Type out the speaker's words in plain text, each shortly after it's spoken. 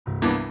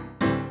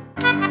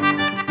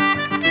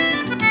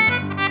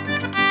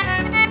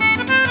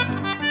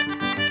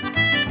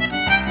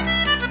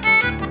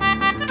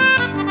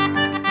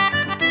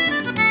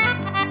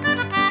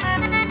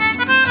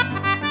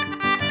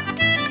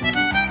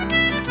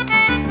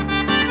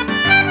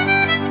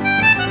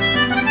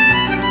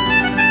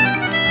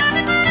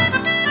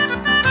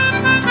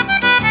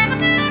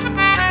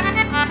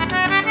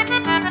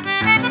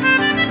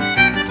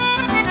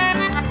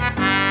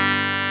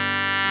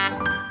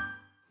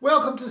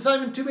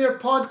Simon Toomere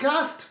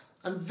podcast.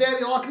 I'm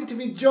very lucky to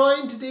be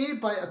joined today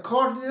by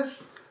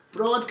accordionist,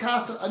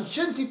 broadcaster and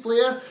shinty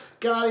player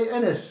Gary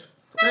Innes.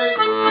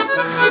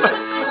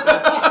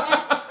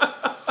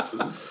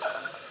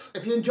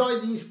 If you enjoy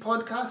these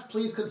podcasts,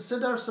 please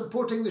consider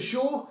supporting the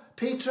show.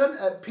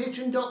 Patreon at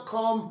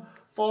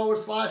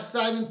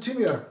patreon.com/Simon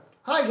Toomere.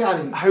 Hi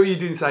Gary. How are you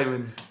doing,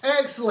 Simon?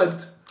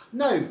 Excellent.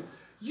 Now,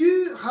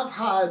 you have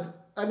had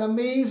an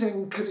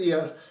amazing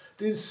career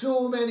doing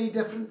so many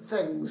different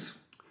things.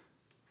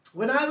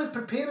 When I was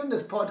preparing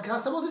this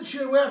podcast, I wasn't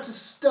sure where to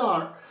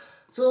start.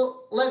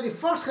 So let me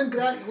first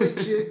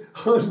congratulate you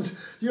on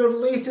your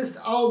latest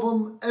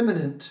album,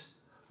 Imminent.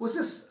 Was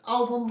this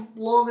album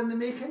long in the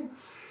making?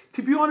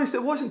 To be honest,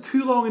 it wasn't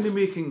too long in the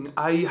making.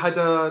 I had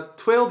a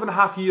 12 and a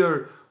half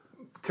year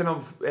kind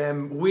of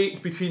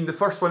wait between the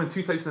first one in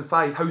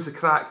 2005, How's the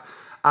Crack,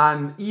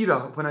 and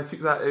Era, when I took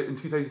that out in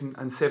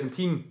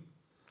 2017.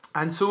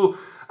 And so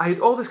I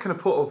had all this kind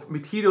of pot of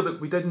material that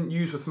we didn't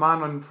use with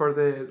Manon for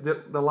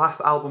the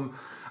last album.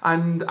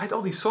 And I had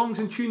all these songs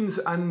and tunes,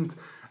 and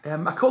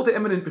I called it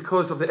Imminent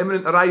because of the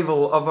imminent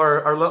arrival of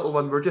our little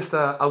one. We're just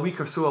a week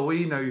or so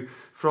away now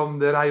from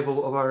the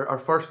arrival of our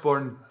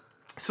firstborn.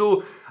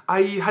 So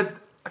I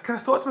kind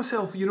of thought to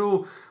myself, you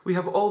know, we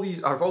have all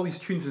these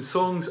tunes and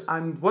songs,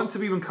 and once the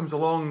wee one comes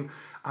along,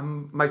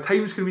 my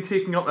time's going to be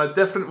taken up in a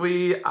different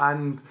way,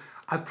 and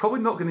I'm probably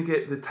not going to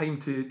get the time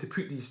to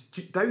put these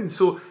down.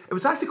 So it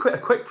was actually quite a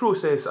quick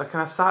process. I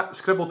kind of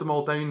scribbled them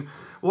all down,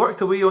 worked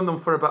away on them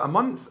for about a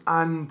month,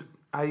 and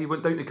I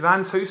went down to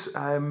Gran's house,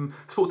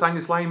 spoke to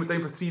Angus Lyon, went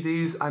down for 3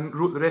 days and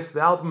wrote the rest of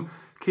the album,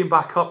 came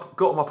back up,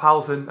 got all my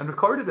pals in and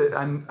recorded it,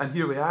 and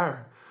here we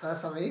are.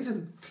 That's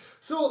amazing.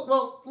 So,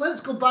 well,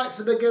 let's go back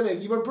to the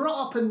beginning. You were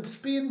brought up in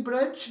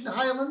Spainbridge in the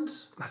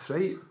Highlands. That's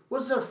right.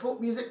 Was there folk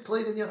music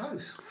played in your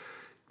house?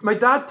 My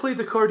dad played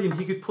the accordion.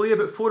 He could play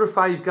about 4 or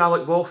 5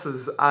 Gaelic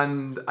waltzes,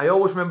 and I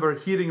always remember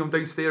hearing him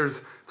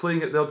downstairs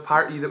playing at the odd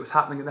party that was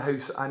happening in the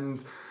house.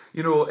 And,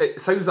 you know,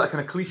 it sounds like a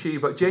kind of cliche,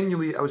 but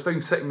genuinely I was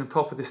down sitting on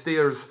top of the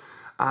stairs,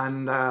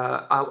 and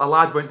a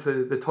lad went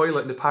to the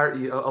toilet in the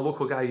party, a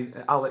local guy,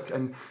 Alec,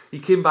 and he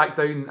came back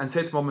down and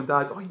said to Mum and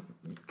Dad, "Oh,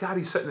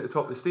 Gary's sitting at the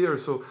top of the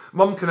stairs." So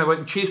Mum kind of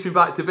went and chased me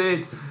back to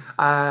bed.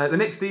 The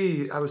next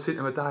day I was saying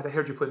to my dad, "I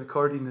heard you playing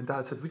accordion," and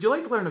Dad said, "Would you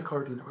like to learn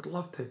accordion?" "I would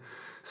love to."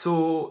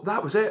 So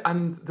that was it.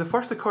 And the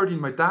first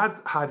accordion my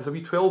dad had is a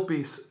wee 12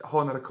 bass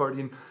Honor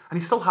accordion, and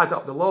he still had it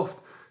up the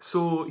loft.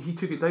 So he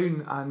took it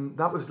down, and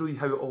that was really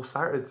how it all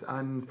started.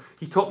 And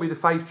he taught me the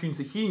 5 tunes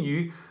that he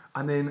knew,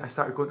 and then I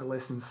started going to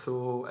lessons.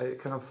 So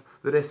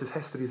the rest is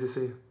history, as they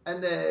say.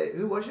 And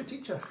who was your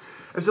teacher?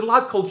 It was a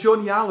lad called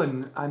Johnny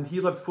Allen, and he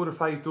lived 4 or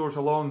 5 doors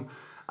along.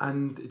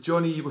 And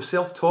Johnny was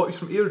self-taught. He's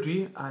from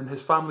Airdrie, and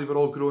his family were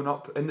all grown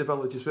up in the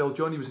village as well.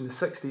 Johnny was in the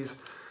 60s.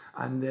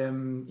 And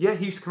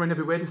he used to come in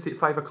every Wednesday at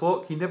 5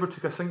 o'clock. He never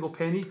took a single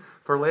penny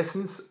for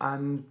lessons,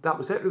 and that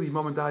was it really.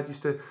 Mum and Dad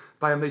used to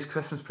buy him nice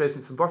Christmas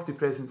presents and birthday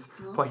presents,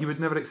 but he would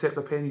never accept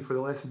a penny for the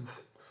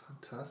lessons.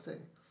 Fantastic.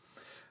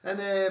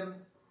 And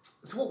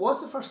so what was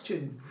the first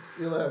tune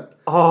you learned?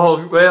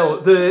 Oh,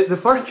 well, the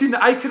first tune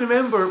that I can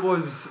remember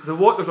was The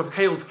Waters of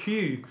Kyle's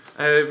Queue.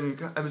 I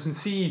was in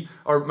C,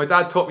 or my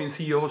dad taught me in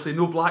C, obviously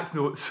no black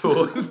notes,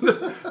 so...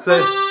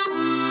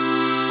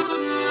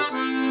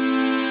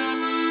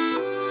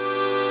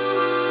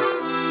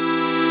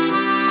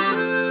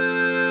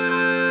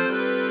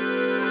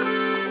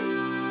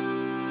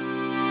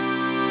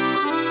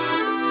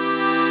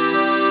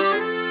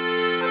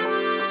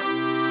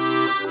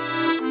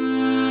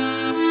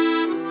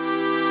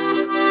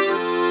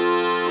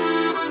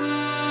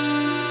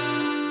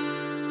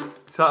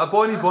 So a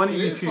bonny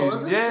wee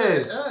tune.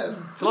 Yeah.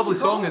 It's a lovely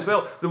song as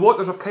well. The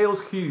Waters of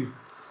Kyle's Queue.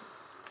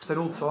 It's an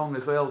old song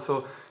as well.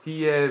 So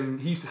he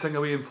used to sing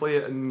away and play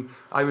it, and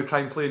I would try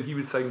and play and he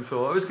would sing.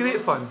 So it was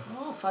great fun.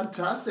 Oh,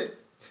 fantastic.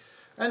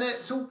 And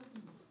so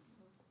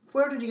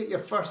where did you get your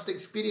first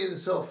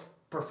experience of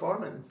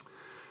performing?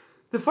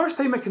 The first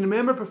time I can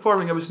remember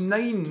performing, I was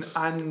 9,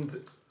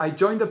 and I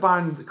joined a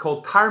band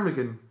called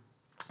Ptarmigan.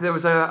 There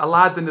was a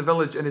lad in the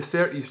village in his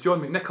 30s,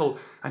 John McNichol,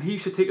 and he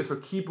used to take us for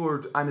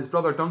keyboard, and his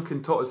brother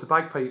Duncan taught us the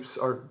bagpipes,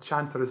 or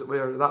chanter as it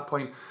were at that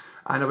point,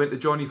 and I went to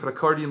Johnny for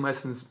accordion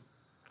lessons.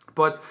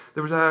 But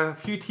there was a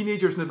few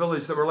teenagers in the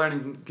village that were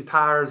learning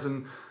guitars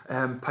and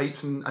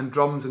pipes and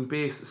drums and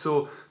bass.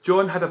 So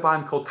John had a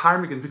band called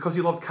Ptarmigan. Because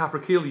he loved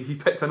Capercaillie, he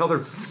picked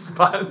another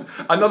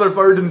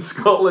bird in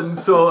Scotland,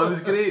 so it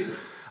was great.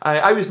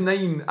 I was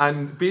 9,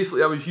 and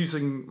basically I was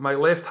using my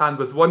left hand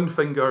with 1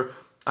 finger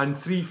and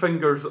 3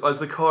 fingers as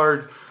the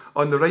chord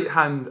on the right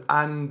hand,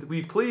 and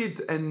we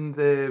played in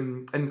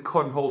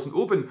Corn Halls in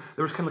Oban.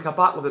 There was kind of like a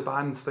battle of the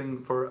bands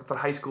thing for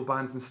high school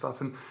bands and stuff,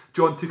 and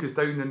John took us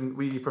down and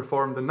we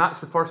performed, and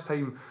that's the first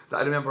time that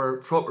I remember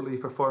properly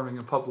performing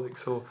in public,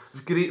 so it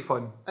was great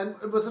fun. And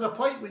was there a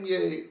point when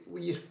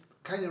you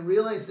kind of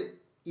realised that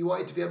you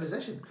wanted to be a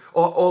musician?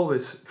 Oh,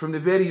 always. From the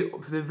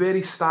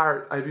very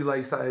start, I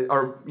realised that I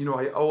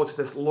always had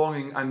this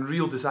longing and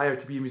real desire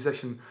to be a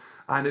musician.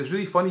 And it was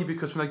really funny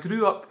because when I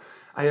grew up,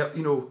 I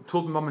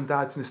told my mum and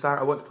dad from the start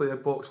I want to play the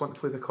box, want to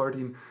play the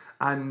accordion.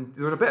 And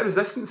there was a bit of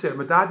resistance there.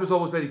 My dad was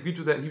always very good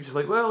with it, and he was just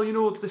like, well,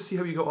 let's see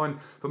how you got on.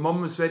 But mum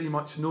was very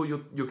much, no,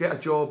 you'll get a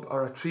job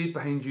or a trade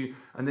behind you,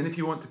 and then if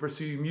you want to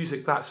pursue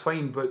music, that's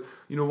fine. But,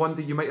 one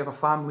day you might have a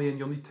family and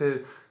you'll need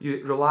to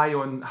rely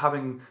on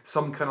having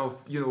some kind of,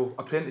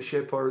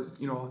 apprenticeship or,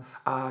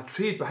 a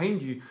trade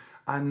behind you.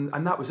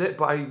 And that was it.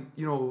 But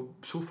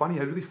so funny,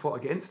 I really fought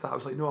against that. I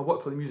was like, no, I want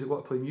to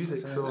play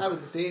music, So I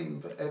was the same.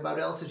 But my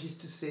relatives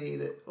used to say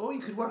that, you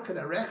could work in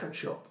a record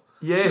shop.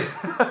 Yeah,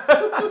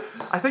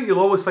 I think you'll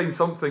always find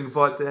something,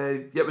 but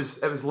it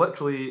was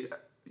literally,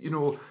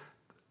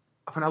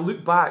 when I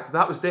look back,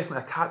 that was definitely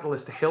a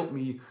catalyst to help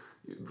me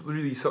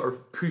really sort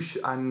of push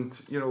and,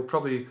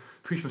 probably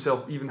push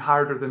myself even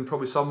harder than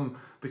probably some,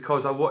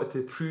 because I wanted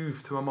to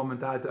prove to my mum and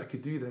dad that I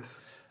could do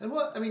this. And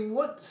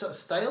what sort of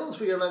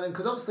styles were you learning?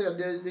 Because obviously on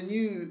the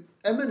new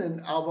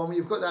Imminent album,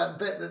 you've got that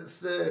bit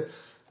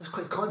it's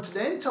quite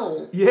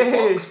continental.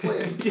 Yeah, box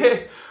playing.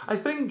 Yeah. I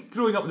think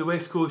growing up on the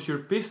West Coast, you're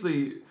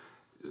basically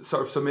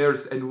sort of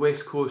submerged in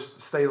West Coast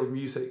style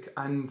music,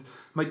 and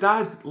my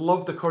dad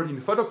loved accordion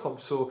and fiddle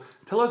clubs, so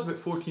until I was about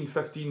 14,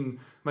 15,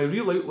 my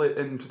real outlet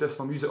in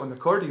traditional music on the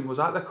accordion was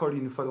at the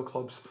accordion and fiddle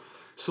clubs.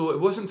 So it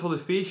wasn't until the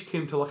Face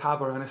came to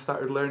Lochaber and I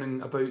started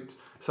learning about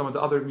some of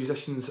the other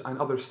musicians and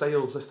other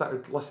styles. I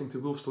started listening to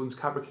Wolfstones,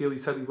 Capercaillie,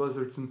 Silly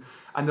Wizards and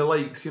the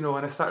likes, and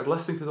I started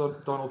listening to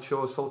Donald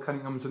Shaw's, Phil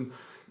Cunningham's, and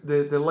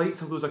the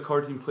lights of those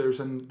accordion players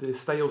and the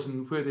styles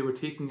and where they were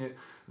taking it,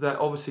 that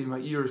obviously my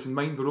ears and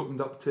mind were opened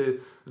up to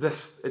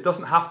this. It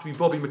doesn't have to be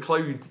Bobby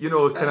McLeod,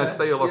 kind of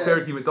style, or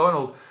Fergie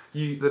McDonald.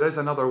 There is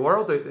another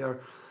world out there.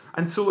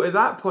 And so at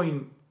that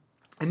point,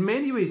 in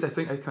many ways, I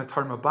think I kind of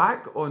turned my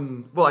back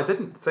on, I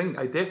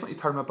definitely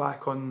turned my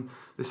back on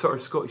the sort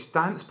of Scottish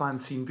dance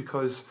band scene,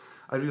 because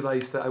I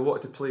realised that I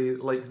wanted to play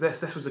like this.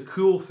 This was a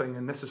cool thing,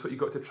 and this is what you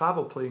got to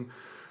travel playing.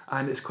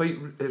 And it's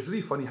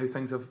really funny how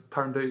things have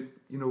turned out,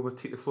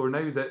 with Take the Floor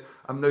now, that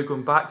I'm now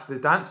going back to the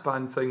dance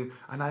band thing,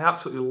 and I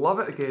absolutely love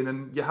it again.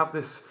 And you have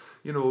this,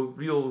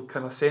 real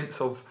kind of sense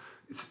of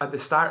at the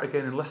start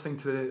again, and listening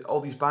to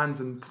all these bands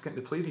and getting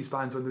to play these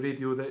bands on the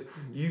radio that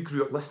you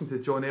grew up listening to,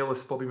 John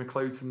Ellis, Bobby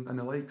McLeod and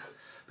the likes.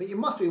 But you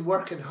must be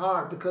working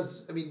hard,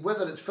 because,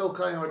 whether it's Phil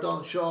Cunningham or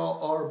Don Shaw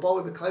or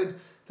Bobby McLeod,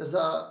 there's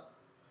a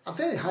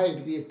very high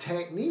degree of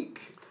technique.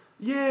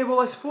 Yeah, well,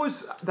 I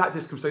suppose that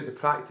just comes down to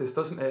practice,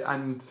 doesn't it?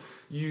 And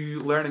you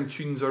learning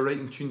tunes or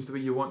writing tunes the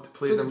way you want to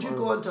play them. So did you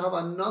go on to have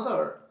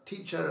another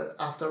teacher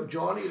after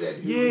Johnny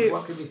then, who was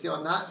working with you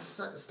on that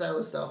style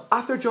of stuff?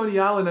 After Johnny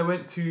Allen, I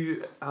went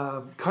to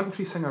a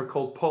country singer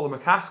called Paula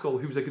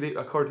McCaskill, who was a great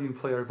accordion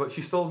player, but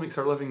she still makes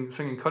her living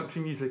singing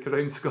country music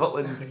around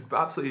Scotland. She's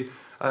absolutely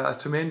a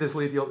tremendous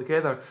lady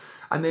altogether.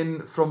 And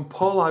then from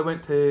Paula, I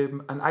went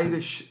to an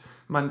Irish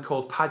man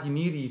called Paddy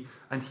Neary,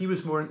 and he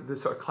was more into the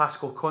sort of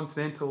classical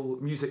continental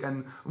music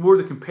and more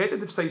the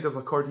competitive side of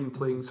accordion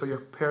playing, so your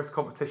Perth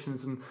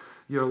competitions and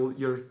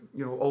your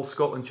all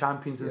Scotland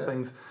champions and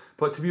things.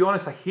 But to be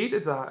honest, I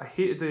hated that. I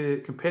hated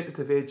the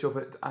competitive edge of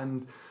it,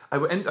 and I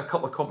went into a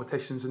couple of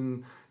competitions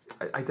and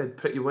I did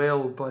pretty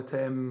well, but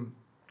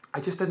I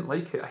just didn't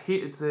like it. I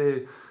hated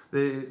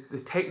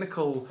the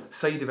technical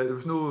side of it. There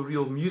was no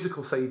real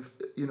musical side,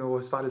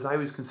 as far as I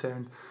was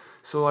concerned.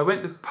 So I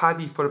went to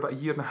Paddy for about a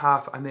year and a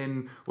half, and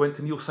then went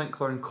to Neil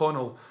Sinclair in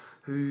Connell,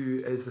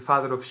 who is the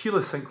father of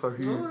Sheila Sinclair,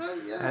 who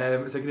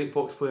is a great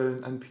box player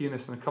and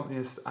pianist and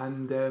accompanist.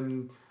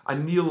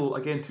 And Neil,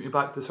 again, took me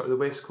back to the sort of the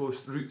West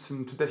Coast roots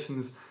and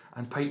traditions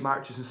and pipe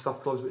marches and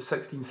stuff till I was about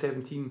 16,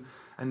 17,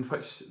 in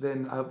which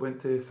then I went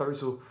to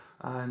Thurso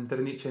and did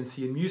an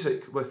HNC in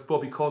music with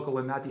Bobby Coggle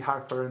and Nadie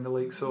Harper and the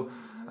like. So,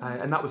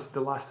 and that was the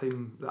last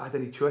time that I had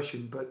any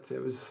tuition, but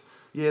it was...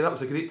 Yeah, that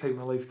was a great time in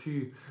my life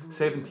too.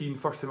 17,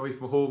 first time away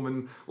from home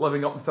and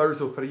living up in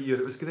Thurso for a year.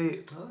 It was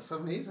great. Oh, that's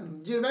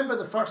amazing. Do you remember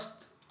the first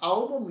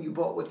album you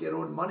bought with your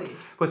own money?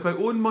 With my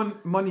own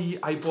money,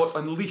 I bought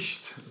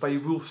Unleashed by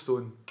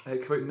Wolfstone.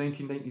 It came out in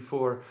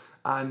 1994.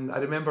 And I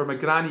remember my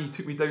granny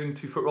took me down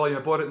to Fort William.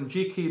 I bought it in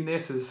J.K.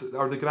 Ness's,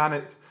 or the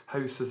Granite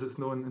House as it's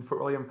known in Fort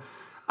William.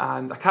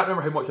 And I can't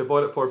remember how much I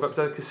bought it for, but it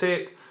was a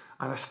cassette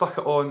and I stuck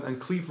it on, and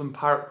Cleveland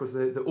Park was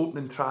the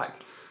opening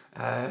track.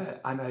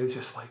 And I was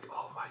just like,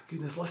 oh my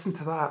goodness, listen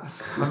to that.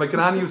 And my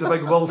granny was a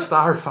big Will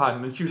Starr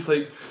fan, and she was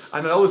like,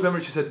 and I always remember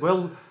she said,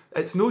 well,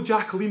 it's no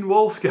Jacqueline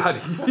Walsh,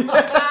 Gary. And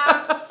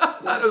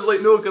I was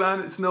like, no, Gran,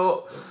 it's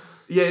not.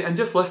 Yeah, and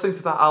just listening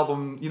to that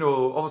album,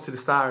 obviously the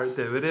start, and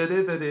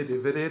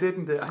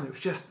it was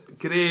just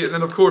great. And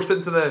then of course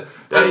into the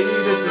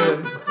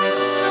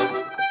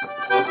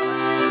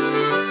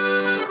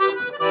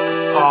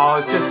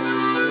it's just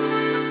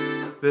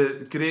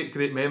the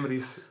great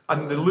memories,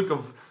 and the look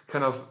of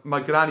kind of my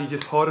granny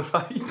just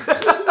horrified.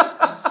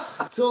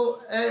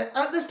 So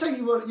at this time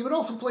you were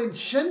also playing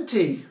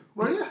shinty,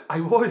 were you?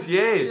 I was,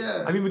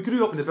 yeah. I mean, we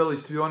grew up in the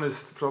village, to be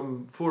honest,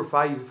 from 4 or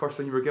 5. The first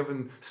thing you were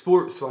given,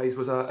 sports-wise,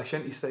 was a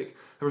shinty stick.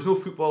 There was no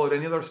football or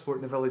any other sport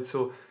in the village,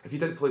 so if you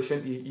didn't play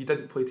shinty, you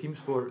didn't play team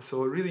sport.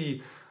 So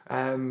really,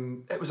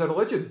 it was a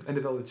religion in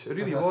the village. It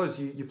really was.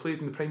 You played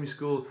in the primary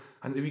school,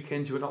 and at the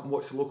weekends you went up and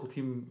watched the local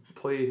team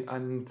play,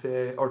 and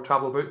or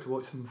travel about to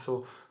watch them. So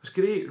it was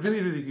great,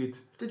 really, really good.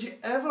 Did you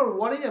ever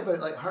worry about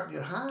like hurting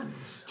your hands?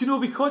 Do you know,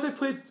 because I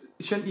played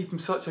shinty from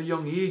such a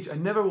young age, I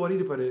never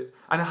worried about it.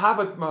 And I have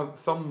had my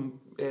thumb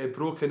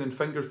broken and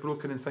fingers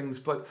broken and things,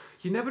 but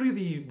you never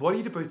really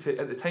worried about it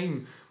at the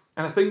time.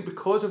 And I think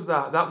because of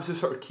that, that was the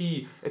sort of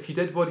key. If you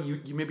did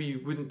worry, you maybe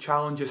wouldn't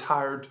challenge as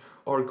hard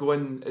or go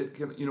in,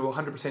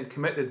 100%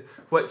 committed,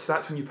 which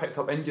that's when you picked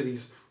up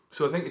injuries.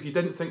 So I think if you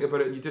didn't think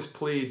about it and you just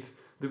played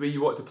the way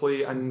you wanted to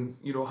play and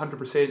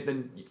 100%,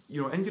 then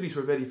injuries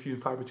were very few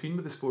and far between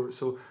with the sport.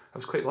 So I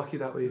was quite lucky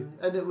that way.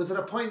 And was there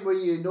a point where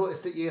you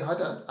noticed that you had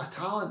a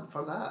talent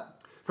for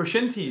that? For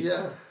shinty?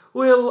 Yeah.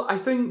 Well, I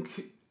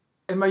think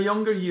in my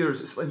younger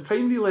years, in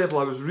primary level,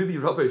 I was really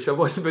rubbish. I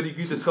wasn't very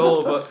good at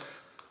all. But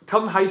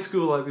come high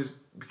school, I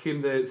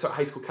became the sort of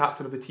high school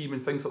captain of the team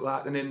and things like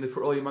that, and then the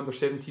Fort William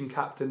under-17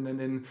 captain, and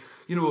then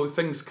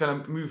things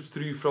kind of moved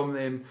through from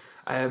them.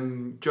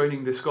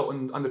 Joining the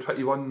Scotland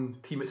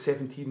under-21 team at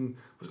 17,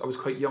 I was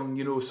quite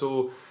young,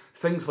 so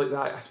things like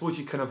that. I suppose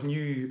you kind of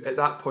knew at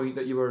that point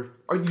that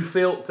you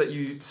felt that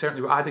you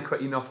certainly were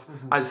adequate enough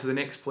as the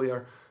next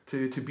player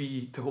to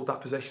hold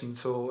that position.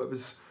 So it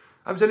was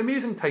an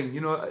amazing time.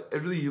 I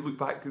really look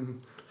back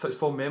and such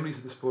fond memories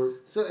of the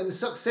sport. So in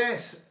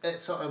success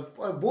at sort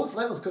of both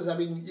levels, because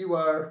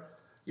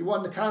you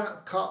won the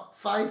Carrot Cup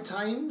 5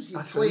 times.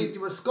 That's right.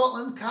 You were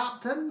Scotland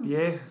captain.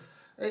 Yeah.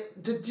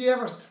 Did you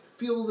ever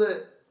feel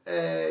that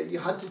you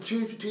had to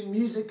choose between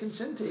music and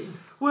shinty?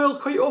 Well,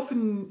 quite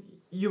often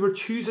you were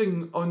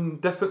choosing on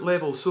different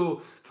levels.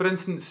 So, for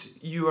instance,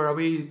 you were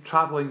away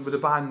travelling with a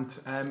band,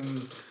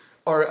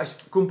 or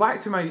going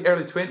back to my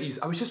early 20s,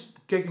 I was just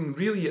gigging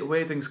really at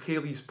weddings,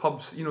 ceilidhs,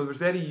 pubs. There was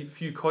very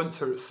few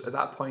concerts at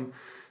that point.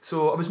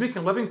 So I was making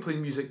a living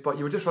playing music, but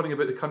you were just running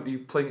about the country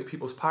playing at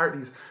people's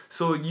parties.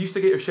 So you used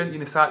to get your shinty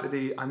on a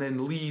Saturday and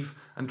then leave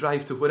and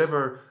drive to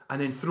wherever and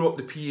then throw up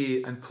the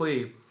PA and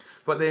play.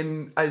 But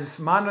then as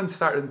Manrun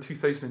started in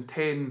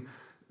 2010,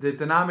 the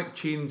dynamic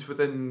changed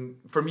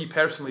for me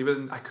personally,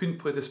 I couldn't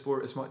play the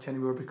sport as much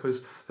anymore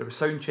because there were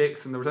sound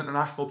checks and there was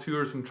international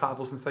tours and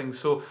travels and things.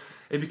 So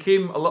it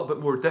became a little bit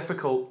more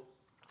difficult.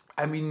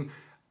 I mean,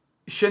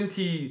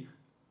 shinty,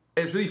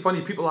 it's really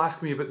funny, people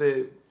ask me about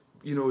do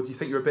you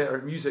think you're better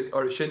at music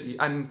or at shinty?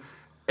 And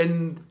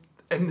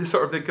in the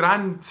sort of the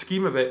grand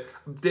scheme of it,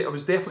 I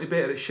was definitely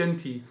better at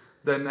shinty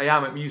than I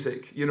am at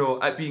music,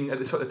 at being at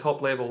the sort of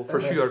top level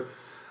for sure.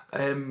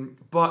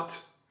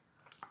 But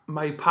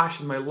my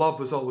passion, my love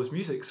was always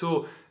music.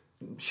 So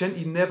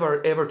shinty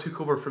never ever took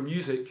over from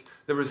music.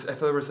 If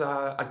there was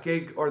a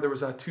gig or there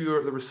was a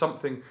tour, there was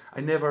something,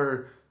 I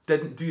never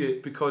didn't do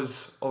it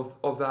because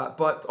of that.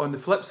 But on the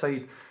flip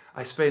side,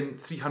 I spent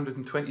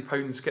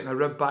 £320 getting a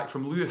rib back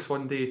from Lewis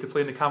one day to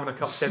play in the Camanachd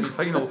Cup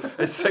semi-final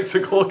at 6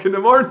 o'clock in the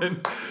morning.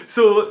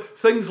 So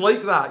things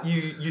like that,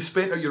 you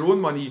spent out your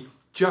own money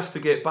just to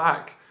get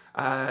back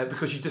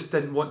because you just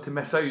didn't want to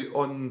miss out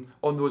on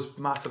those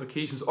massive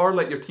occasions or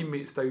let your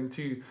teammates down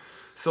too.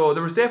 So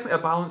there was definitely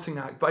a balancing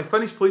act. But I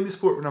finished playing the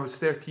sport when I was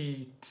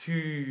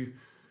 33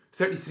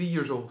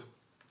 years old.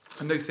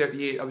 I'm now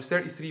 38. I was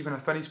 33 when I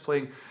finished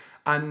playing,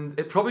 and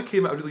it probably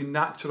came at a really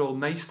natural,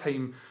 nice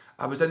time.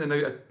 I was in and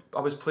out. I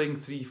was playing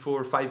 3,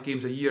 4, 5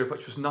 games a year,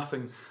 which was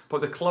nothing.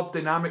 But the club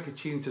dynamic had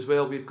changed as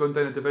well. We had gone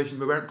down a division.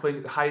 We weren't playing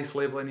at the highest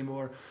level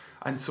anymore.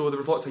 And so there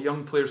was lots of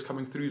young players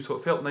coming through. So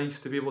it felt nice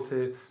to be able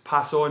to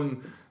pass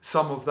on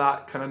some of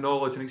that kind of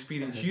knowledge and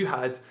experience you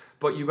had,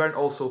 but you weren't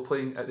also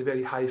playing at the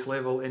very highest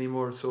level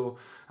anymore. So,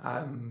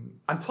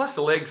 and plus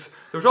the legs,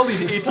 there was all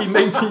these 18,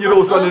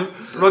 19-year-olds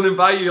running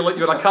by you like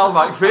you're a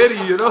Calmac Ferry,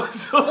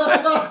 So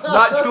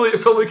naturally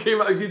it probably came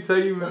at a good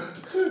time.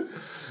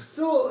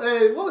 So,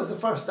 what was the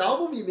first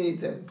album you made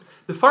then?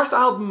 The first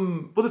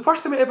album, the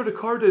first time I ever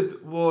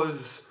recorded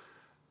was,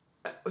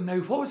 now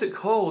what was it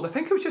called? I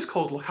think it was just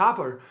called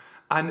Lochaber.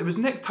 And it was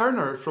Nick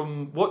Turner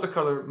from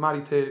Watercolour,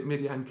 married to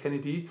Mary Ann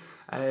Kennedy,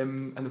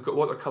 and they've got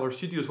Watercolour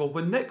Studios. Well,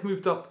 when Nick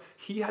moved up,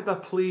 he had a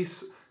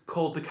place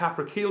called the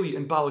Capercaillie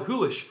in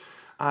Ballachulish,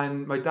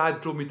 and my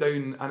dad drove me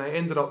down, and I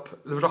ended up,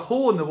 there was a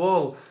hole in the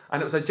wall,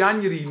 and it was a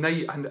January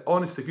night, and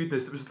honest to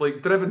goodness, it was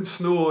like driven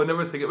snow and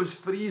everything. It was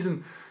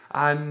freezing,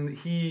 and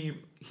he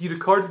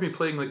recorded me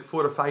playing like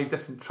 4 or 5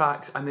 different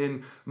tracks and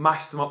then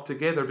mashed them up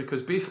together,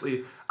 because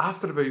basically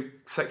after about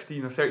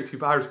 16 or 32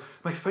 bars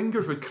my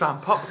fingers would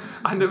cramp up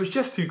and it was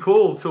just too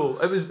cold. So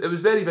it was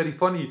very, very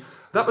funny.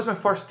 That was my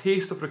first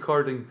taste of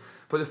recording.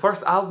 But the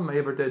first album I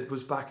ever did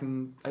was I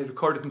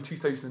recorded in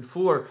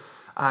 2004,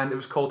 and it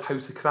was called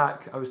How's the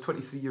Crack. I was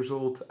 23 years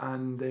old,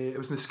 and it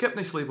was in the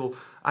Skipnish label,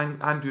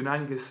 and Andrew and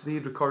Angus, they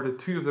had recorded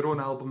 2 of their own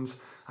albums,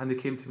 and they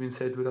came to me and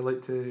said, would I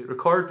like to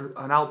record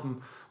an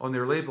album on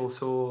their label?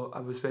 So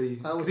I was very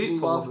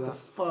grateful of that. I loved the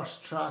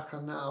first track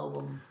on the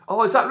album.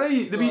 Oh, is that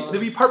right? The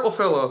wee purple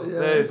fella?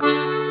 Yeah.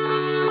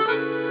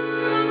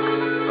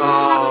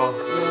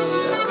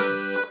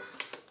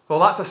 Well,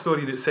 that's a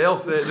story in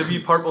itself, the wee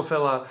purple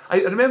fella.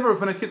 I remember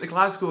when I came to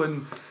Glasgow,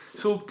 and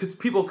So, cause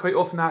people quite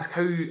often ask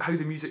how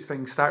the music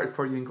thing started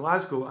for you in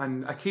Glasgow,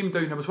 and I came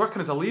down. I was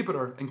working as a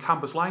labourer in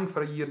Cambuslang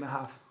for a year and a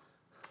half.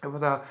 I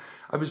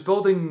was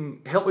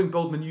helping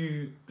build the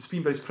new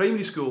Speenbridge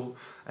Primary School.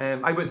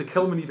 I went to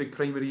Kilmaneevig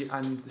Primary,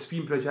 and the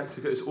Speenbridge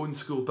actually got its own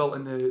school built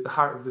in the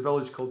heart of the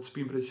village called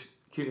Speenbridge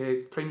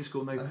Primary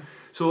School now.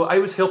 So I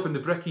was helping the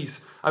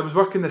brickies. I was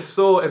working this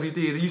saw every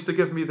day. They used to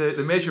give me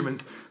the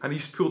measurement, and I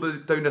used to pull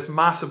down this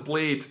massive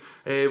blade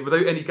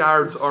without any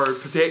guards or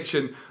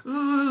protection.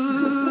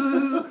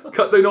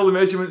 Cut down all the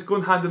measurements, go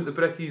and hand them to the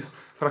brickies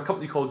for a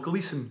company called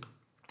Gleeson.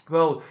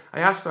 Well,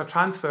 I asked for a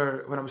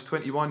transfer when I was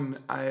 21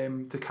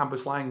 to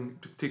Cambuslang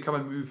to come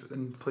and move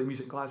and play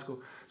music in Glasgow.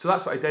 So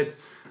that's what I did.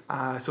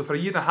 So for a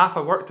year and a half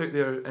I worked out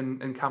there in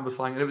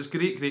Cambuslang, and it was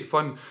great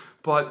fun.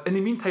 But in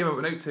the meantime I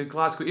went out to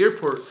Glasgow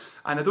Airport,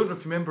 and I don't know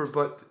if you remember,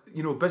 but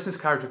you know, business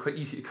cards are quite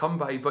easy to come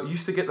by, but you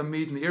used to get them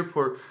made in the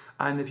airport,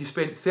 and if you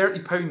spent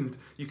 £30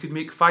 you could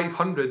make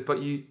 500,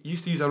 but you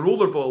used to use a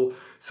roller ball.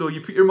 So you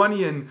put your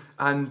money in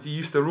and you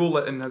used to roll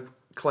it and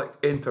click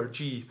enter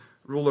G,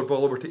 roller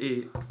ball over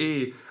to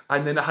A,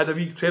 and then it had a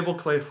wee treble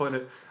clef on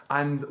it.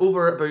 And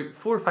over about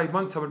 4 or 5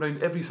 months I went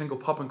round every single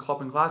pub and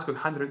club in Glasgow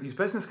and handed out these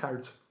business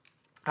cards.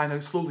 And now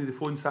slowly the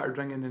phone started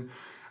ringing,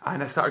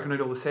 and I started going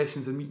out all the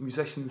sessions and meeting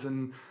musicians,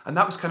 and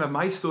that was kind of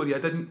my story. I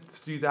didn't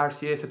do the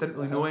RCS, I didn't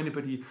really know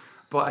anybody,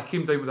 but I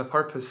came down with a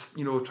purpose,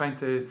 you know, trying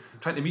to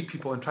meet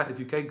people and trying to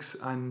do gigs,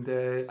 and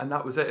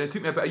that was it. And it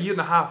took me about a year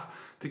and a half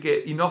to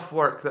get enough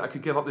work that I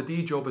could give up the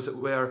day job, as it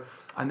were,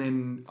 and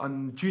then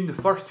on June the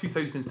 1st,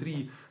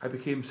 2003, I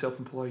became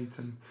self-employed,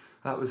 and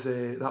that was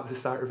the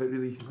start of it,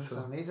 really. That's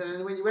amazing.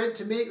 And when you went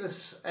to make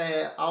this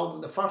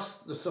album, the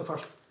first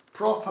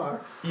proper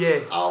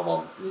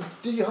album,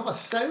 did you have a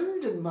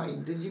sound in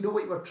mind? Did you know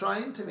what you were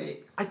trying to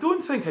make? I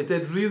don't think I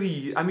did,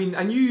 really. I mean,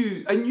 I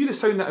knew the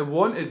sound that I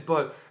wanted,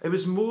 but it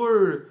was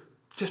more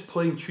just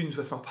playing tunes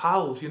with my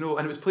pals, you know,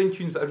 and it was playing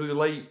tunes that I really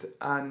liked,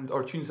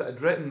 or tunes that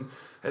I'd written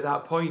at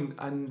that point.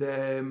 And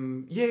I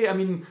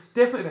mean,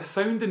 definitely a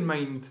sound in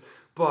mind,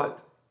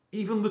 but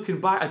even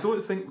looking back, I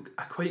don't think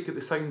I quite get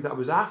the sound that I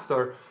was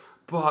after.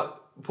 But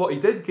what I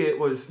did get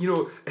was, you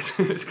know,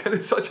 it's kind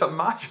of such a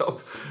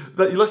mashup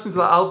that you listen to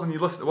that album, you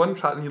listen to one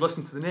track, and you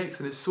listen to the next,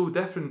 and it's so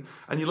different,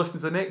 and you listen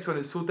to the next one,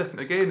 it's so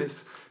different again.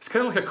 It's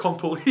kind of like a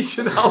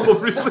compilation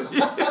album,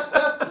 really.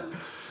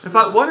 In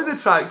fact, one of the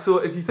tracks, so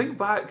if you think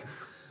back,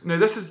 now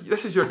this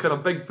is your kind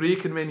of big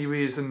break in many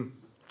ways, and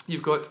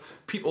you've got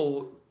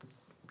people,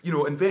 you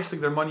know,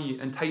 investing their money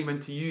and time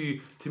into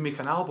you to make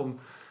an album.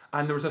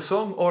 And there was a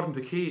song, Orn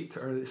to Kate,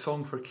 or a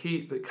song for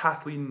Kate, that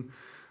Kathleen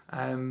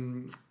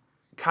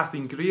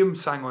Graham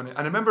sang on it. And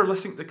I remember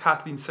listening to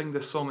Kathleen sing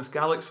this song, this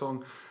Gaelic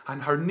song,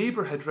 and her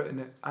neighbour had written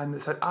it, and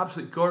it's an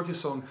absolutely gorgeous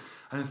song.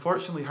 And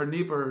unfortunately, her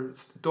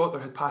neighbour's daughter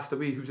had passed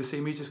away, who was the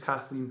same age as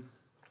Kathleen,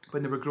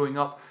 when they were growing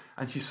up,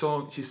 and she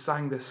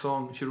sang this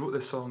song, she wrote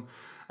this song.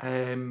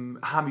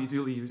 Hammy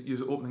Dooley, he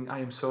was opening I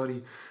Am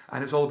Sorry,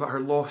 and it's all about her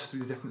loss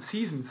through the different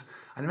seasons.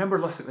 And I remember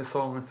listening to the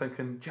song and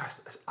thinking,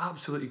 it's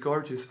absolutely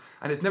gorgeous,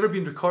 and it'd never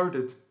been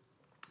recorded.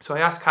 So I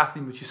asked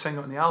Kathleen, would she sing it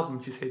on the album?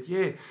 She said,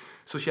 yeah.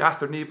 So she asked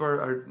her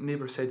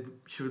neighbour said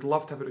she would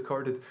love to have it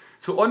recorded.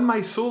 So on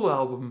my solo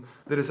album,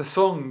 there is a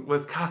song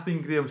with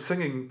Kathleen Graham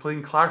singing,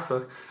 playing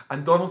Clarsach,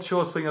 and Donald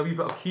Shaw's playing a wee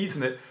bit of keys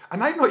in it,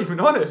 and I'm not even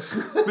on it,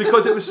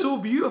 because it was so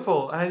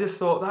beautiful, and I just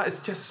thought, that is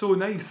just so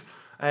nice.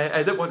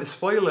 I didn't want to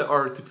spoil it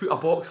or to put a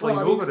box line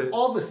over it.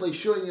 Obviously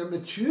showing your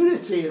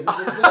maturity as a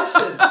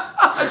musician.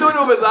 I don't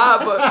know about that,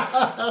 but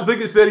I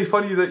think it's very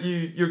funny that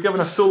you're given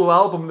a solo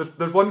album.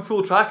 There's one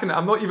full track in it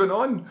I'm not even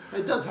on.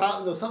 It does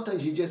happen though.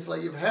 Sometimes you just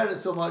you've heard it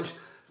so much,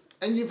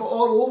 and you've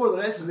all over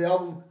the rest of the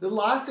album. The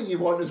last thing you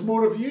want is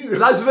more of you.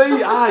 That's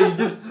right. You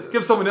just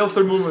give someone else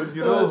their moment.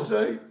 You know. That's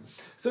right.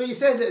 So you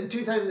said that in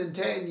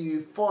 2010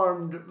 you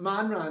formed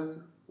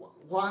Manran.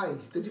 Why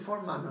did you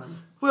form Manran?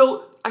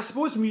 Well, I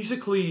suppose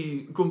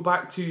musically, going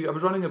back to, I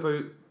was running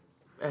about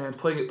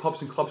playing at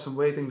pubs and clubs and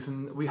weddings,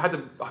 and we had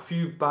a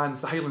few bands,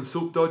 the Highland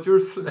Soap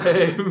Dodgers,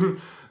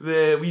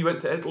 we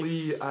went to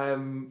Italy,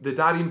 the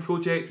Darien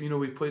Project, you know,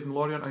 we played in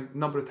Lorient a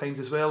number of times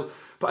as well.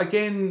 But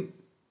again,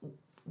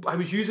 I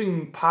was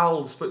using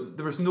pals, but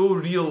there was no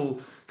real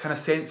kind of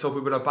sense of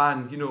we were a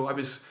band, you know. I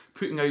was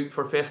putting out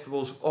for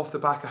festivals off the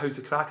back of House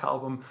of Crack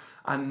album,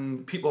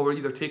 and people were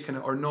either taking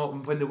it or not,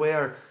 and when they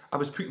were, I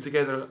was putting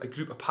together a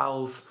group of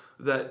pals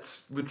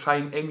that would try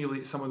and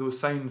emulate some of those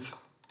sounds.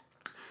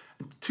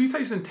 In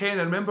 2010,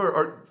 I remember,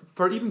 or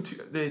for even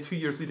the 2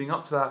 years leading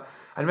up to that,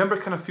 I remember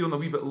kind of feeling a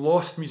wee bit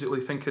lost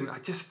musically, thinking, I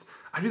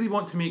really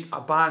want to make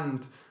a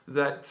band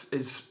that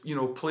is, you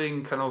know,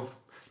 playing kind of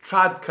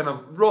trad, kind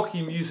of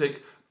rocky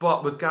music,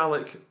 but with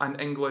Gaelic and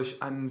English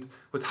and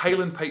with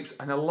Highland pipes,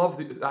 and I love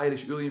the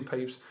Irish Uilleann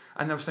pipes.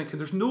 And I was thinking,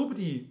 there's no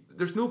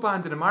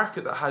band in the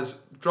market that has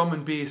drum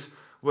and bass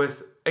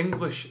with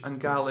English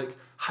and Gaelic,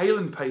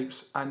 Highland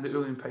pipes and the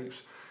Uilleann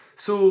pipes.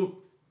 So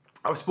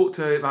I spoke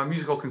to my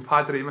musical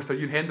compadre, Mr.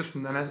 Ewan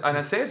Henderson, and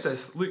I said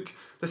this, look,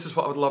 this is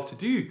what I would love to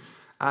do.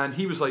 And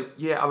he was like,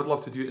 yeah, I would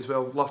love to do it as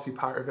well, would love to be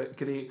part of it,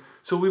 great.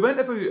 So we went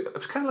about, it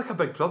was kind of like a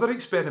Big Brother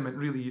experiment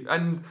really,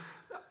 and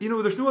you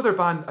know, there's no other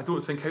band, I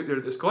don't think, out there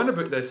that's gone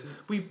about this.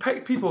 We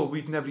picked people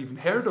we'd never even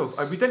heard of,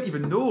 we didn't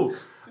even know,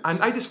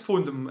 and I just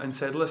phoned them and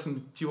said,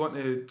 listen, do you want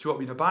to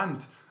be in a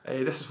band?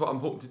 This is what I'm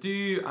hoping to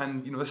do,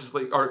 and you know, this is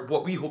like, or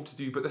what we hope to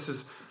do, but this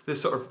is the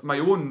sort of my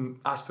own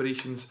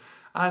aspirations.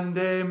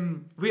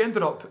 And we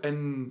ended up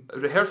in a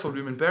rehearsal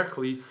room in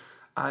Berkeley,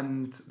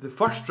 and the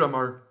first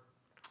drummer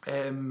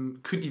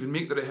couldn't even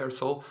make the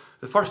rehearsal.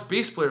 The first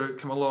bass player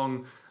came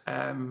along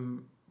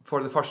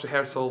for the first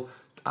rehearsal,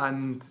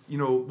 and you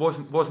know,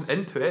 wasn't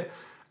into it.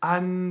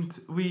 And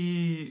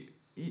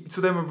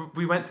so then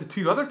we went to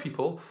two other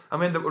people, and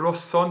we ended up with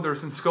Ross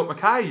Saunders and Scott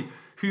Mackay,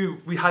 who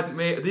we hadn't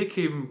met. They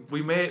came,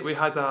 we met, we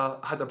had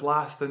a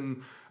blast,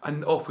 and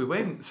off we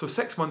went. So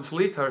 6 months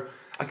later,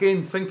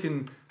 again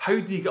thinking, how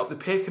do you get up the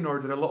pecking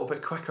order a little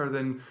bit quicker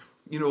than,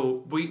 you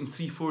know, waiting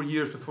 3-4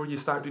 years before you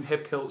start doing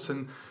hip kilts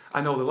and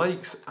all the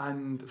likes?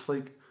 And it's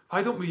like,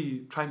 why don't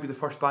we try and be the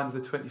first band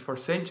of the 21st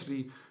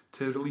century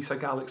to release a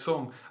Gaelic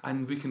song,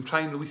 and we can try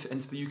and release it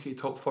into the UK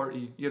top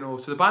 40, you know.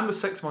 So the band was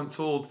 6 months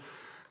old.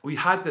 We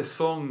had this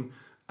song,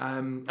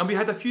 and we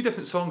had a few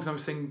different songs, and I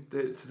was saying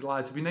to the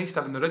lads, it'd be nice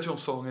to have an original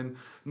song, and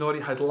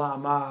Norrie had La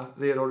Ma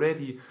there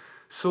already.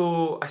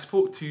 So I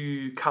spoke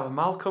to Callum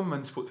Malcolm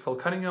and spoke to Phil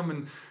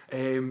Cunningham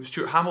and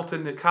Stuart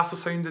Hamilton at Castle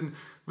Sound, and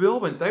we all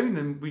went down,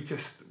 and we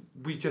just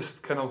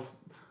kind of,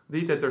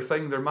 they did their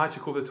thing, their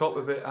magic over the top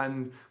of it,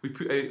 and we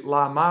put out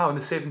La Ma on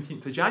the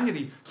 17th of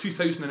January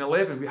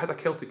 2011. We had a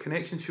Celtic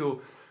Connection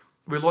show.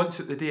 We launched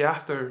it the day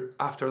after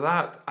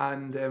that,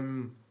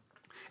 and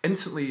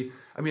instantly,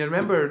 I mean, I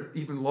remember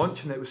even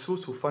launching it, it was so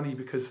funny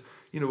because,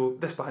 you know,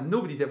 this band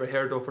nobody'd ever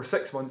heard of, we're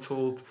 6 months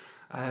old.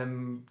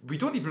 We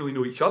don't even really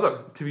know each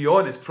other, to be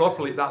honest,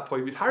 properly at that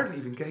point. We'd hardly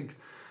even gigged.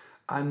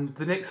 And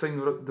the next thing,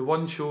 the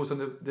One show's on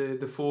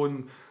the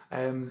phone,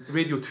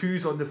 Radio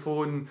 2's on the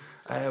phone.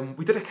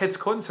 We did a kids'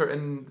 concert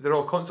in the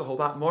Royal Concert Hall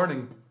that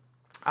morning.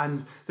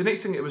 And the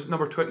next thing, it was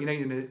number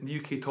 29 in the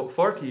UK Top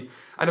 40.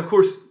 And of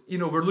course, you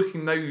know, we're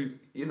looking now,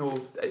 you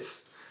know,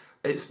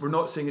 we're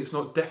not saying it's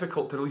not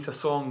difficult to release a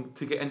song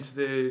to get into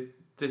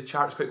the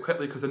charts quite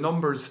quickly, because the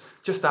numbers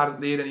just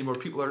aren't there anymore.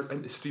 People are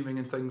into streaming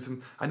and things,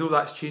 and I know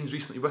that's changed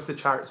recently with the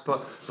charts,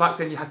 but back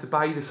then you had to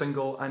buy the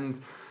single, and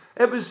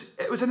it was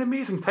an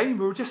amazing time.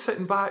 We were just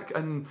sitting back,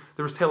 and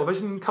there was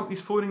television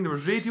companies phoning, there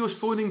was radios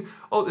phoning,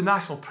 all the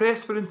national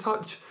press were in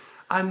touch,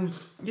 and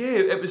yeah,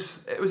 it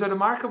was a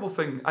remarkable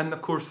thing. And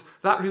of course,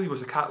 that really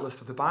was a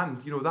catalyst of the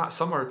band. You know, that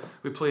summer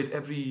we played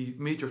every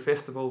major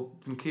festival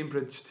from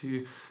Cambridge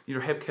to, you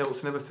know, Hip Kilts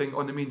and everything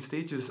on the main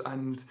stages,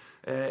 and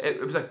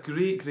it was a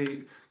great,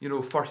 you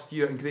know, first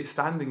year and great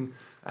standing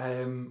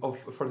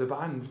for the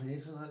band.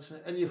 Amazing, actually.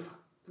 And you've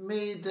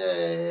made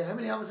how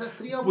many albums?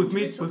 3 albums?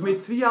 We've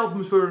made 3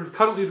 albums. We're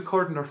currently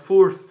recording our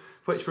 4th,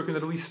 which we're going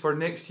to release for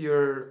next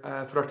year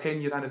for our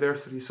 10-year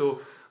anniversary. So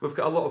we've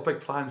got a lot of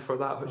big plans for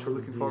that, which we're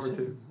looking forward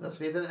to. That's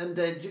amazing. And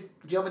do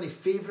you have any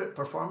favourite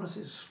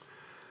performances?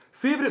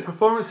 Favourite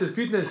performances,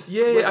 goodness,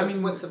 yeah.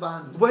 With the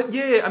band.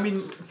 Yeah, I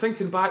mean,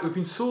 thinking back, we've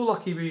been so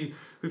lucky.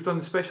 We've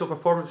done special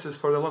performances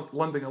for the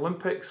London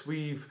Olympics.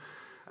 We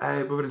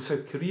were in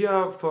South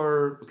Korea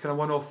for kind of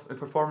one-off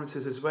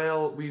performances as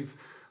well. We've,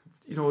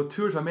 you know,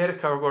 tours of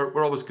America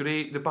were always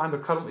great. The band are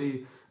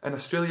currently in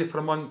Australia for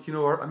a month. You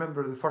know, I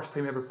remember the first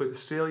time I ever played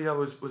Australia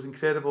was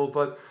incredible.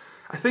 But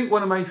I think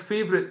one of my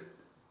favourite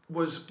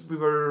was, we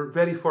were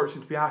very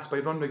fortunate to be asked by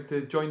Runrig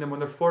to join them on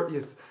their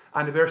 40th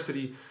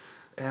anniversary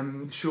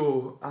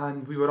show,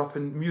 and we were up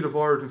in Muir of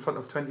Ord in front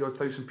of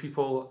 20,000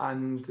 people,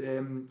 and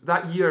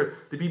that year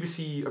the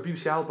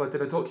BBC Alba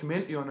did a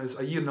documentary on us,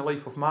 A Year in the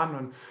Life of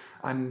Manran,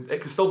 and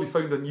it can still be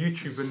found on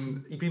YouTube,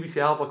 and BBC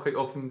Alba quite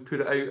often put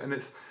it out, and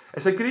it's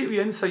a great wee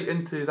insight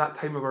into that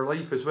time of our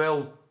life as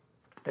well.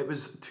 It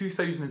was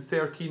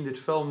 2013 they'd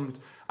filmed,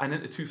 and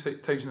into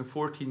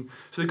 2014.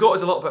 So they got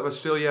us a little bit of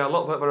Australia, a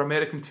little bit of our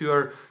American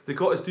tour. They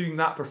got us doing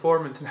that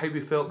performance and how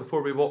we felt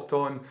before we walked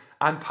on,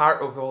 and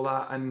part of all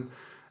that. And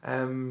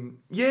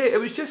yeah,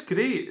 it was just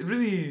great.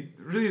 Really,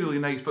 really, really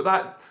nice. But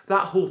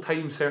that whole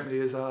time certainly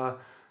is a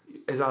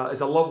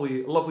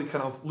lovely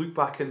kind of look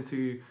back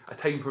into a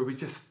time where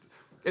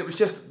it was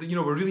just, you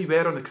know, we really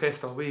were on the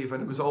crest of a wave,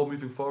 and it was all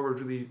moving forward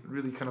really,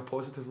 really kind of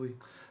positively.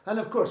 And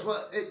of course,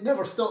 well, it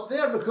never stopped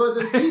there, because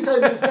in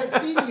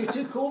 2016 you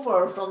took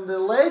over from the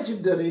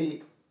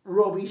legendary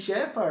Robbie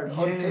Shepherd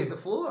on Take the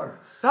Floor.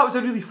 That was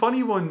a really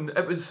funny one.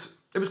 It was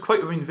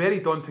quite, very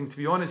daunting, to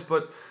be honest,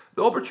 but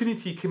the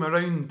opportunity came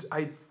around.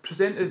 I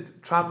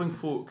presented Travelling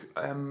Folk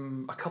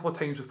a couple of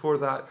times before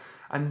that,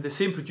 and the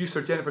same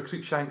producer, Jennifer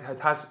Cruikshank,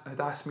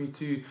 had asked me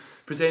to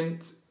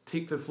present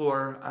Take the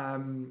Floor,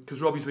 because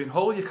Robbie's away on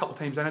holiday a couple of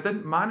times, and I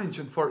didn't manage,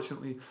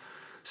 unfortunately.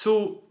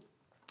 So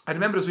I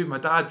remember I was with my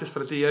dad just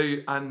for a day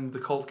out, and the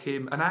call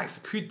came, and I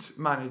actually could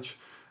manage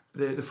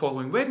the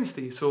following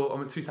Wednesday. So I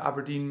went through to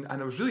Aberdeen,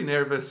 and I was really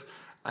nervous.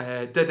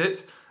 Did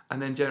it,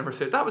 and then Jennifer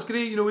said, "That was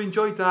great, you know, we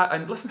enjoyed that.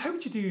 And listen, how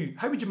would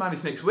you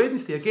manage next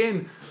Wednesday?"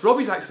 Again,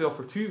 Robbie's actually off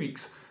for 2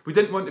 weeks, we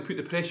didn't want to put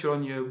the pressure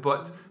on you,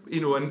 but,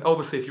 and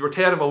obviously if you were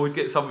terrible, we'd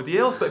get somebody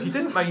else. But if you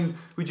didn't mind,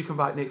 would you come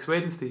back next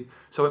Wednesday?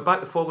 So I went back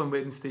the following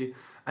Wednesday,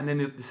 and then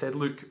they said,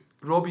 look,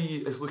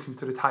 Robbie is looking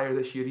to retire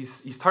this year.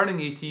 He's turning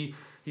 80.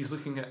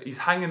 He's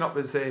hanging up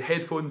his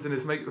headphones and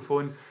his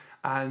microphone,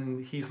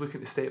 and he's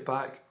looking to step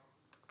back.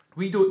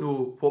 We don't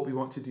know what we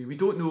want to do. We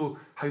don't know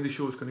how the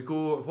show's going to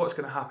go or what's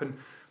going to happen,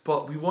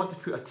 but we want to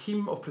put a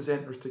team of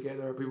presenters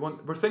together.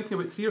 We're thinking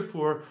about 3 or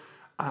 4,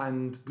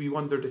 and we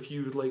wondered if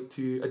you would like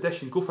to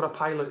audition, go for a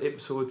pilot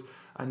episode,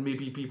 and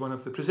maybe be one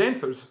of the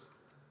presenters.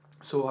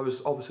 So I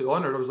was obviously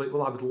honoured. I was like,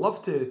 well, I would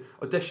love to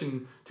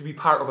audition to be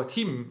part of a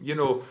team.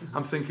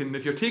 I'm thinking,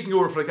 if you're taking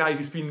over for a guy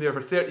who's been there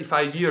for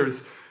 35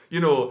 years,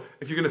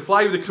 if you're going to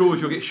fly with the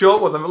crows, you'll get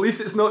shot with them. At least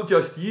it's not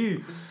just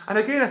you. And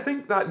again, I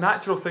think that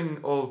natural thing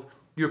of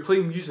you're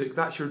playing music,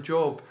 that's your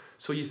job.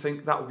 So you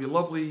think that would be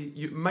lovely.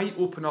 You might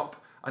open up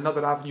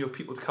another avenue of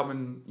people to come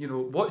and,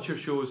 watch your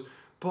shows.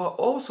 But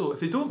also, if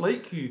they don't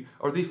like you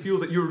or they feel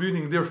that you're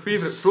ruining their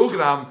favourite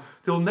programme,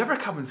 they'll never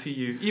come and see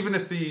you. Even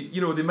if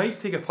they might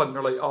take a punt and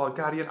they're like, oh,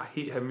 Gary, I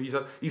hate him.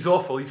 He's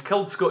awful. He's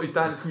killed Scottish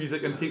dance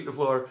music and Take the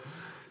Floor.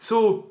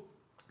 So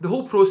the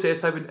whole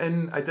process, I went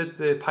in, I did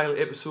the pilot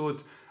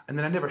episode, and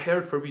then I never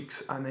heard for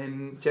weeks. And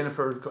then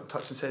Jennifer got in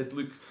touch and said,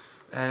 look,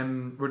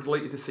 we're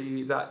delighted to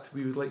say that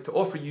we would like to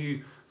offer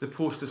you the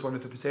post as one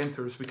of the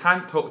presenters. We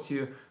can't talk to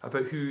you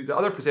about who the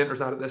other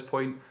presenters are at this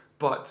point,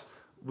 but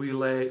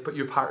but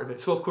you're part of it.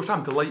 So of course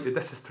I'm delighted.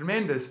 This is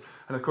tremendous.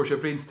 And of course your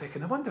brain's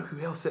thinking, I wonder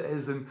who else it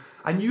is. And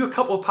I knew a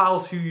couple of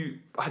pals who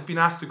had been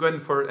asked to go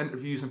in for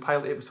interviews and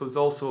pilot episodes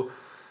also.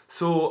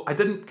 So I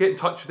didn't get in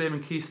touch with them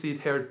in case they'd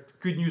heard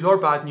good news or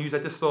bad news. I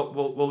just thought,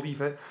 we'll leave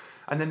it.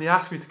 And then they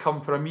asked me to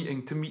come for a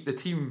meeting to meet the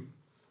team.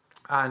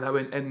 And I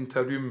went into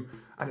a room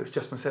and it was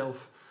just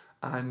myself.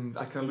 And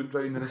I kind of looked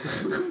round and I said,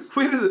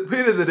 where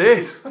are the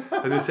rest?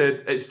 And they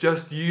said, it's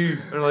just you.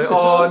 And I'm like,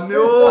 oh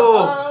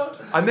no.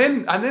 And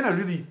then I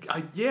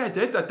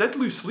did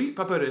lose sleep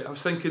about it. I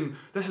was thinking,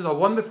 this is a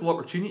wonderful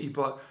opportunity,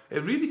 but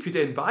it really could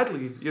end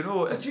badly, Did you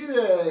have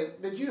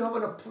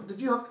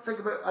to think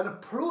about an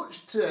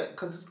approach to it?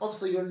 Because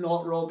obviously you're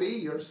not Robbie,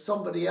 you're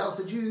somebody else.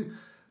 Did you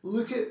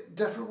look at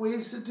different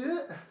ways to do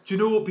it? Do you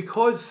know,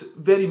 because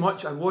very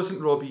much I wasn't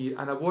Robbie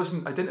and I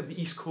didn't have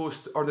the East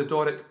Coast or the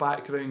Doric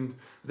background,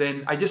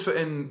 then I just went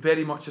in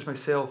very much as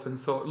myself and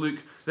thought,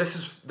 look, this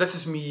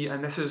is me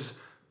and this is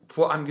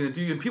what I'm going to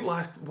do. And people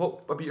ask,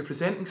 what about your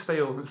presenting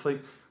style? And it's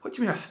like, what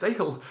do you mean a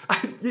style?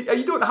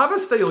 You don't have a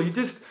style. You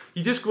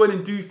just go in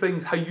and do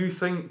things how you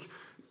think,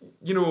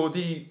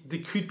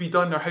 they could be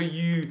done, or how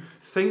you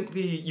think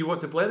you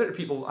want to blether to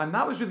people. And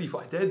that was really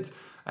what I did.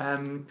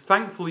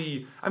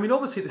 Thankfully,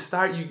 obviously at the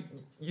start, you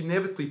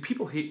inevitably,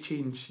 people hate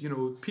change.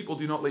 People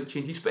do not like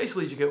change,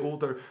 especially as you get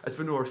older, as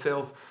we know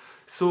ourselves.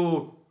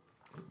 So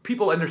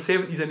people in their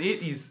 70s and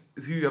 80s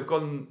who have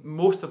gone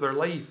most of their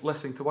life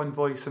listening to one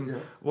voice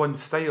and one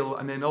style,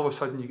 and then all of a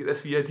sudden you get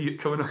this wee idiot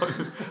coming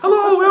on.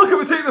 Hello,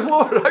 welcome to Take the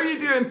Floor. How are you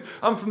doing?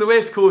 I'm from the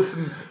West Coast,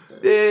 and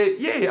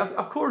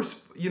of course,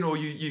 you're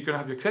going to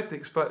have your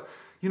critics, but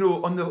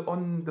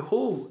on the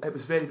whole, it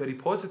was very, very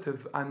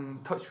positive,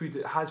 and touch wood,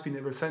 it has been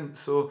ever since.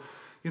 So,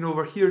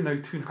 we're here now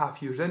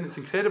 2.5 years in. It's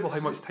incredible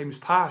how much time's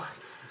passed,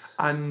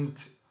 and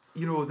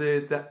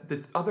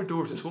the other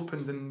doors that's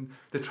opened, and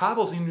the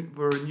travels.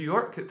 We're in New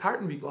York at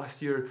Tartan Week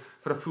last year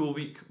for a full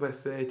week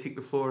with Take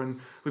the Floor, and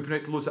we've been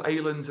out to loads of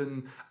islands.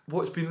 And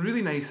what's been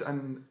really nice,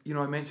 and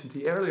I mentioned to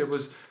you earlier,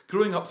 was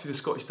growing up to the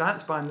Scottish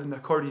Dance Band and the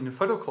Accordion and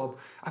Fiddle Club.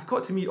 I've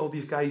got to meet all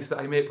these guys that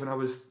I met when I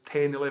was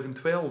 10, 11,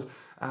 12.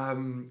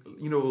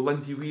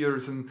 Lindsay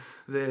Weirs and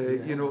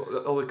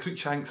all the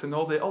Cruikshanks and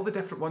all the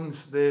different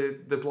ones, the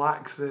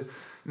Blacks,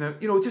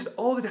 just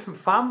all the different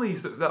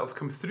families that have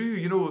come through.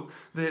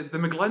 The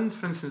McGlyns,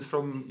 for instance,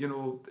 from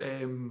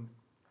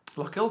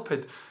Loch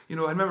Ilpid. I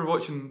remember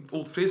watching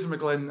old Fraser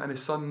McGlynn and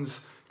his sons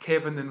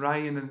Kevin and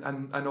Ryan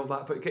and all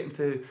that, but getting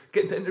to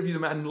interview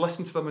them and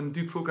listen to them and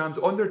do programmes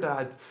on their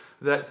dad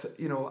that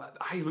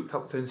I looked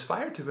up to,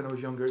 inspired to when I was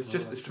younger.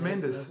 It's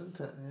tremendous, isn't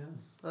it? Yeah,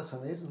 that's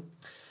amazing.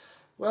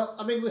 Well,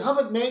 we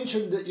haven't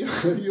mentioned that you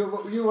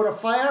were a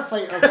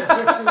firefighter for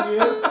 15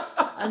 years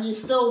and you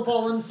still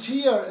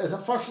volunteer as a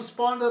first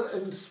responder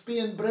in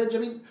Spain Bridge.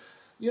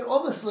 You're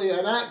obviously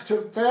an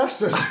active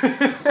person.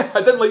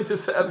 I didn't like to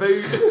sit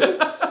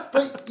about.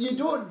 But you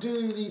don't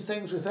do these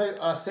things without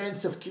a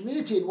sense of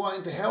community and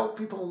wanting to help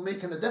people,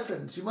 making a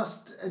difference. You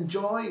must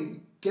enjoy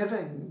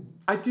giving.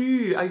 I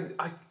do.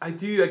 I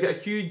do. I get a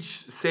huge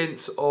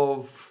sense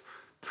of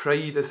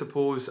pride, I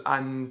suppose,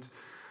 and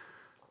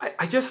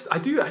I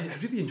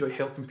really enjoy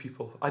helping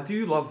people. I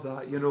do love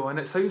that, and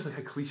it sounds like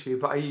a cliche,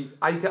 but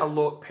I get a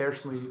lot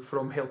personally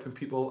from helping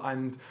people,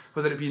 and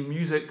whether it be in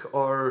music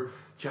or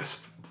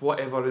just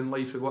whatever in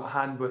life, what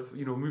hand with,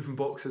 moving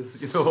boxes,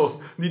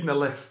 needing a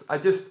lift.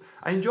 I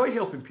enjoy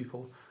helping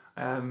people.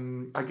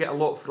 I get a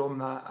lot from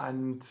that,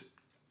 and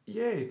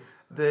the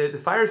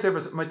fire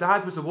service, my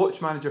dad was a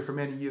watch manager for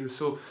many years,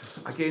 so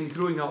again,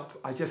 growing up,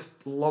 I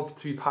just loved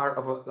to be part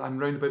of it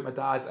and round about my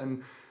dad,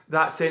 and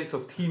that sense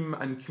of team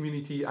and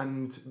community,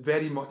 and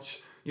very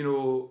much you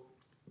know,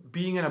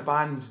 being in a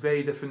band's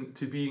very different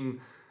to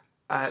being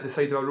at the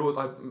side of a road,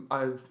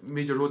 a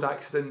major road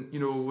accident, you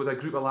know, with a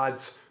group of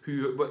lads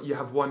who you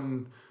have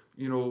one,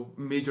 you know,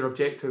 major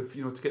objective,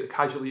 you know, to get the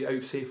casualty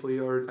out safely,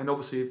 and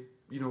obviously,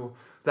 you know,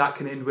 that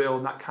can end well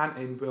and that can't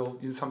end well,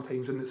 you know,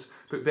 sometimes, and it's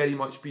but very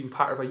much being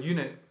part of a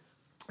unit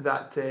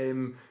that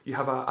you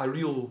have a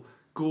real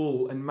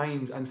goal in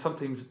mind, and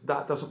sometimes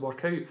that doesn't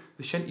work out.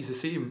 The shinty's the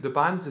same, the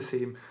band's the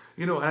same,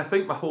 you know, and I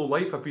think my whole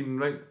life I've been,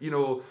 right, you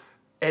know,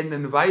 in an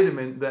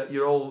environment that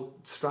you're all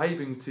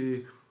striving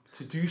to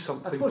do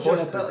something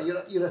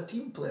positive. You're a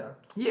team player.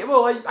 Yeah,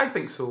 well, I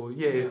think so.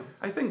 Yeah,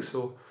 I think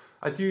so.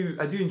 I do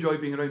enjoy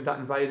being around that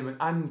environment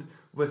and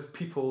with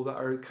people that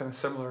are kind of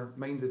similar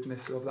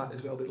mindedness of that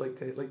as well. They'd like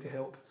to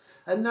help.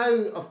 And now,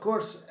 of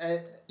course,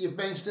 you've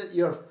mentioned it.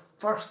 Your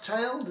first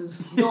child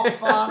is not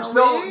far it's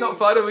away. It's not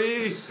far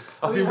away.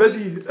 I've been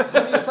busy.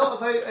 Have you thought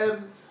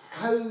about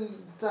how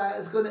that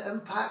is going to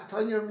impact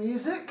on your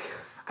music?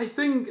 I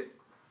think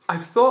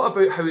I've thought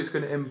about how it's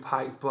going to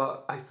impact,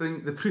 but I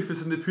think the proof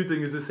is in the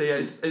pudding, as they say.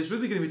 It's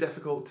really going to be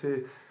difficult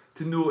to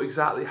know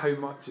exactly how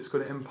much it's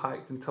going to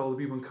impact until the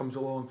wee one comes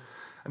along.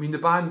 I mean, the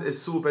band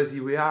is so busy.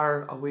 We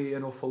are away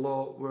an awful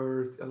lot.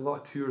 We're a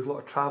lot of tours, a lot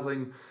of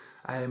travelling.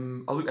 I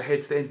look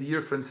ahead to the end of the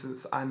year, for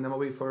instance, and I'm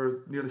away for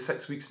nearly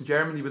 6 weeks in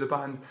Germany with the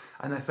band,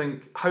 and I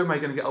think, how am I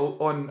going to get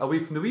on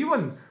away from the wee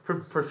one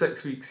for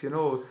 6 weeks, you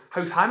know?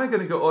 How's Hannah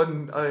going to get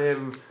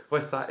on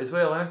with that as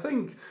well? And I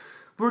think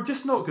we're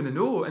just not going to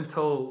know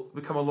until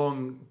we come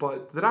along,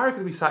 but there are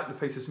going to be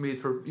sacrifices made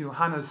for, you know,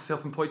 Hannah's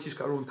self-employed, she's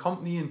got her own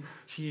company, and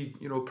she,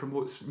 you know,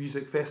 promotes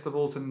music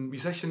festivals and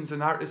musicians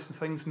and artists and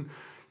things, and,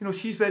 you know,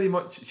 she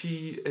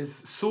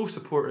is so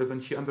supportive,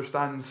 and she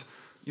understands,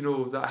 you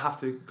know, that I have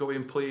to go away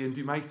and play and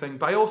do my thing,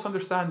 but I also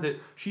understand that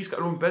she's got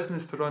her own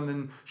business to run,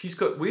 and she's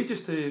got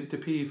wages to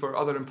pay for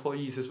other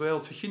employees as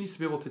well, so she needs to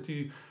be able to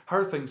do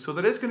her thing. So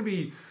there is going to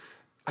be,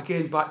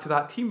 again, back to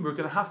that team, we're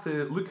going to have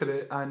to look at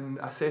it and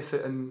assess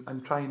it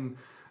and try and,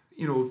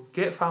 you know,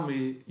 get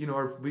family, you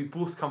know, we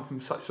both come from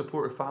such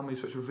supportive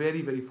families, which we're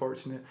very, very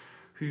fortunate,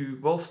 who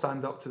will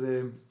stand up to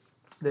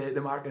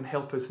the mark and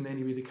help us in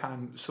any way they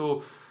can.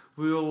 So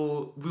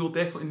we'll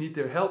definitely need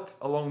their help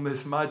along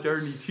this mad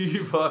journey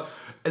too, but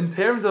in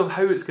terms of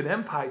how it's going to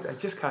impact, I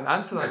just can't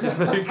answer that just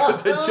now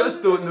because I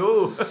just don't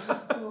know.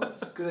 Oh,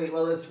 that's great.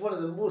 Well, it's one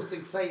of the most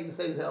exciting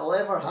things that'll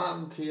ever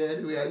happen to you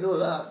anyway, I know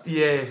that.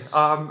 Yeah,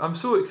 I'm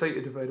so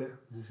excited about it.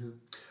 Mm-hmm.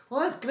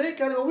 Well, that's great,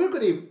 Gary. Well, we're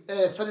going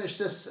to finish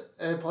this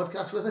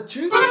podcast with a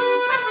tune.